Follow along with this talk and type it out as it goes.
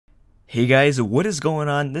Hey guys, what is going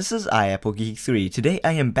on? This is iAppleGeek3. Today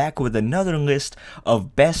I am back with another list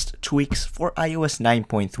of best tweaks for iOS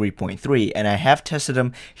 9.3.3 and I have tested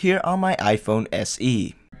them here on my iPhone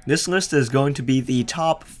SE. This list is going to be the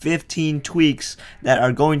top 15 tweaks that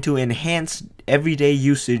are going to enhance everyday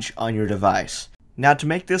usage on your device. Now to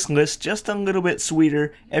make this list just a little bit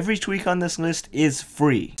sweeter, every tweak on this list is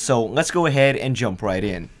free. So let's go ahead and jump right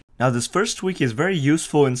in. Now this first tweak is very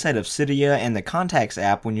useful inside of Cydia and the Contacts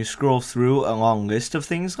app when you scroll through a long list of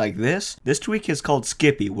things like this. This tweak is called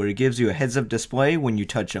Skippy, where it gives you a heads-up display when you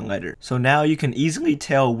touch a letter. So now you can easily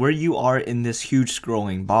tell where you are in this huge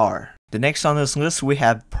scrolling bar. The next on this list we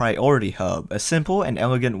have Priority Hub, a simple and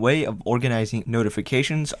elegant way of organizing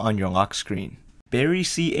notifications on your lock screen. Berry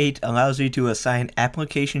C8 allows you to assign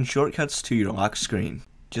application shortcuts to your lock screen.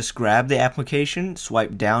 Just grab the application,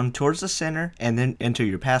 swipe down towards the center, and then enter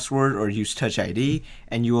your password or use Touch ID,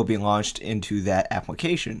 and you will be launched into that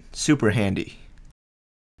application. Super handy.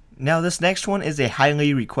 Now this next one is a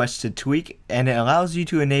highly requested tweak, and it allows you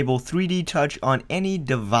to enable 3D touch on any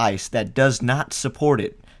device that does not support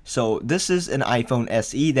it. So this is an iPhone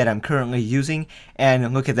SE that I'm currently using,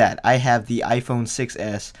 and look at that, I have the iPhone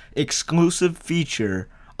 6s exclusive feature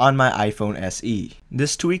on my iPhone SE.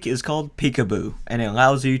 This tweak is called Peekaboo, and it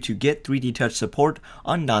allows you to get 3D touch support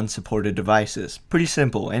on non-supported devices. Pretty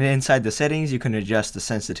simple, and inside the settings you can adjust the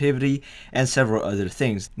sensitivity and several other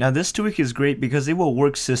things. Now this tweak is great because it will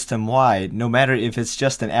work system-wide, no matter if it's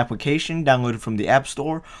just an application downloaded from the App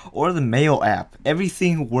Store or the Mail app.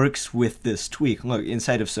 Everything works with this tweak. Look,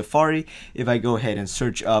 inside of Safari, if I go ahead and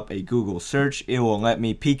search up a Google search, it will let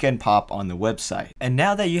me peek and pop on the website. And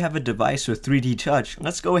now that you have a device with 3D touch,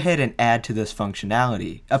 let's go ahead and add to this functionality.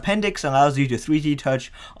 Appendix allows you to 3D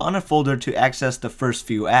touch on a folder to access the first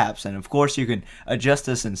few apps, and of course you can adjust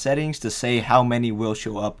this in settings to say how many will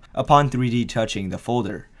show up upon 3D touching the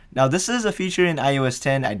folder. Now this is a feature in iOS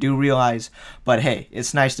 10, I do realize, but hey,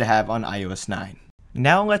 it's nice to have on iOS 9.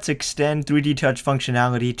 Now let's extend 3D touch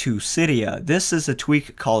functionality to Cydia. This is a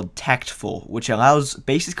tweak called Tactful, which allows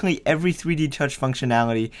basically every 3D touch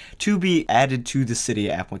functionality to be added to the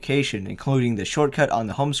Cydia application, including the shortcut on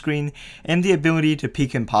the home screen and the ability to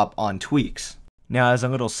peek and pop on tweaks. Now as a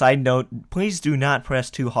little side note, please do not press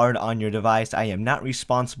too hard on your device. I am not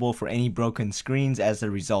responsible for any broken screens as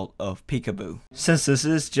a result of Peekaboo. Since this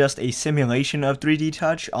is just a simulation of 3D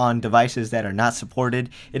touch on devices that are not supported,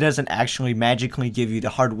 it doesn't actually magically give you the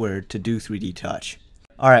hardware to do 3D touch.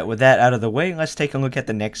 Alright, with that out of the way, let's take a look at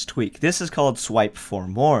the next tweak. This is called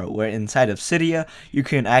SwipeForMore, where inside of Cydia, you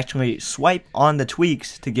can actually swipe on the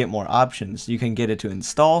tweaks to get more options. You can get it to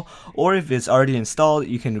install, or if it's already installed,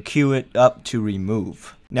 you can queue it up to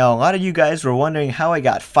remove. Now, a lot of you guys were wondering how I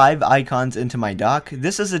got 5 icons into my dock.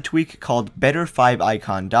 This is a tweak called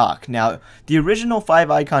betterFiveIconDock. Now, the original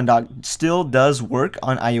 5-icon-dock still does work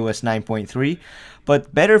on iOS 9.3,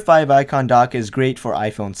 but betterFiveIconDock is great for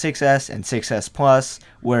iPhone 6s and 6s Plus,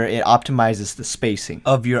 where it optimizes the spacing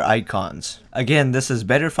of your icons. Again, this is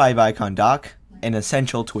betterFiveIconDock, an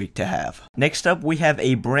essential tweak to have. Next up, we have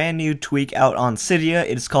a brand new tweak out on Cydia.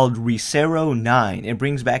 It's called Resero 9. It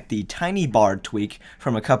brings back the tiny bar tweak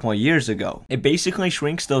from a couple of years ago. It basically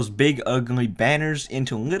shrinks those big ugly banners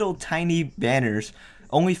into little tiny banners,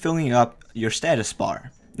 only filling up your status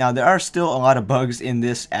bar. Now there are still a lot of bugs in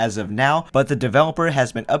this as of now, but the developer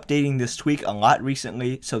has been updating this tweak a lot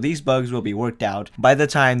recently, so these bugs will be worked out by the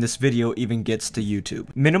time this video even gets to YouTube.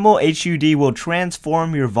 MinimalHUD will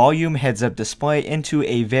transform your volume heads-up display into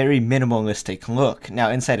a very minimalistic look. Now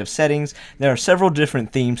inside of settings, there are several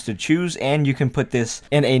different themes to choose, and you can put this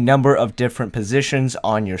in a number of different positions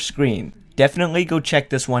on your screen. Definitely go check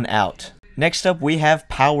this one out. Next up, we have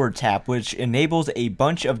PowerTap, which enables a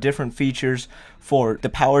bunch of different features for the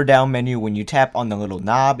power down menu. When you tap on the little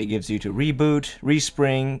knob, it gives you to reboot,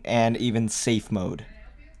 respring, and even safe mode.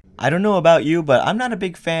 I don't know about you, but I'm not a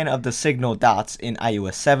big fan of the signal dots in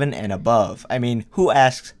iOS 7 and above. I mean, who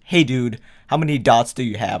asks, hey dude, how many dots do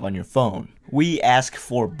you have on your phone? We ask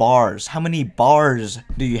for bars. How many bars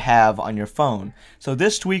do you have on your phone? So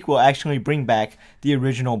this tweak will actually bring back the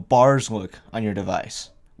original bars look on your device.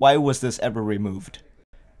 Why was this ever removed?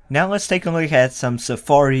 Now let's take a look at some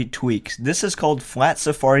Safari tweaks. This is called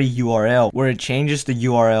FlatSafariURL, where it changes the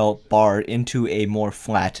URL bar into a more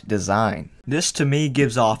flat design. This to me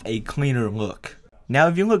gives off a cleaner look. Now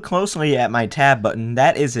if you look closely at my tab button,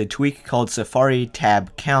 that is a tweak called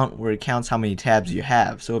SafariTabCount, where it counts how many tabs you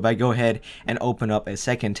have. So if I go ahead and open up a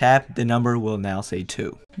second tab, the number will now say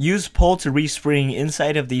 2. Use PullToRespring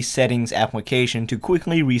inside of the settings application to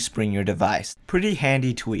quickly respring your device. Pretty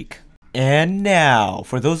handy tweak. And now,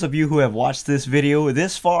 for those of you who have watched this video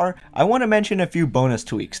this far, I want to mention a few bonus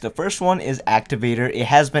tweaks. The first one is Activator. It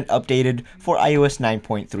has been updated for iOS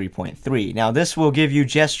 9.3.3. Now this will give you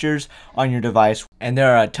gestures on your device, and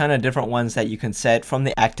there are a ton of different ones that you can set from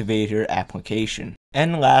the Activator application.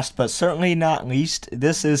 And last but certainly not least,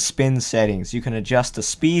 this is SpinSettings. You can adjust the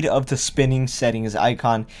speed of the spinning settings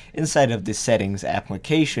icon inside of the settings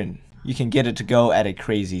application. You can get it to go at a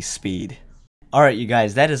crazy speed. Alright you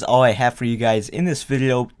guys, that is all I have for you guys in this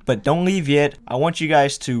video, but don't leave yet. I want you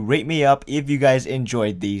guys to rate me up if you guys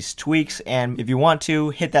enjoyed these tweaks, and if you want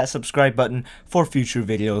to, hit that subscribe button for future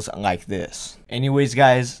videos like this. Anyways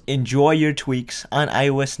guys, enjoy your tweaks on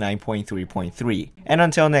iOS 9.3.3, and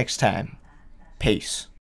until next time, peace.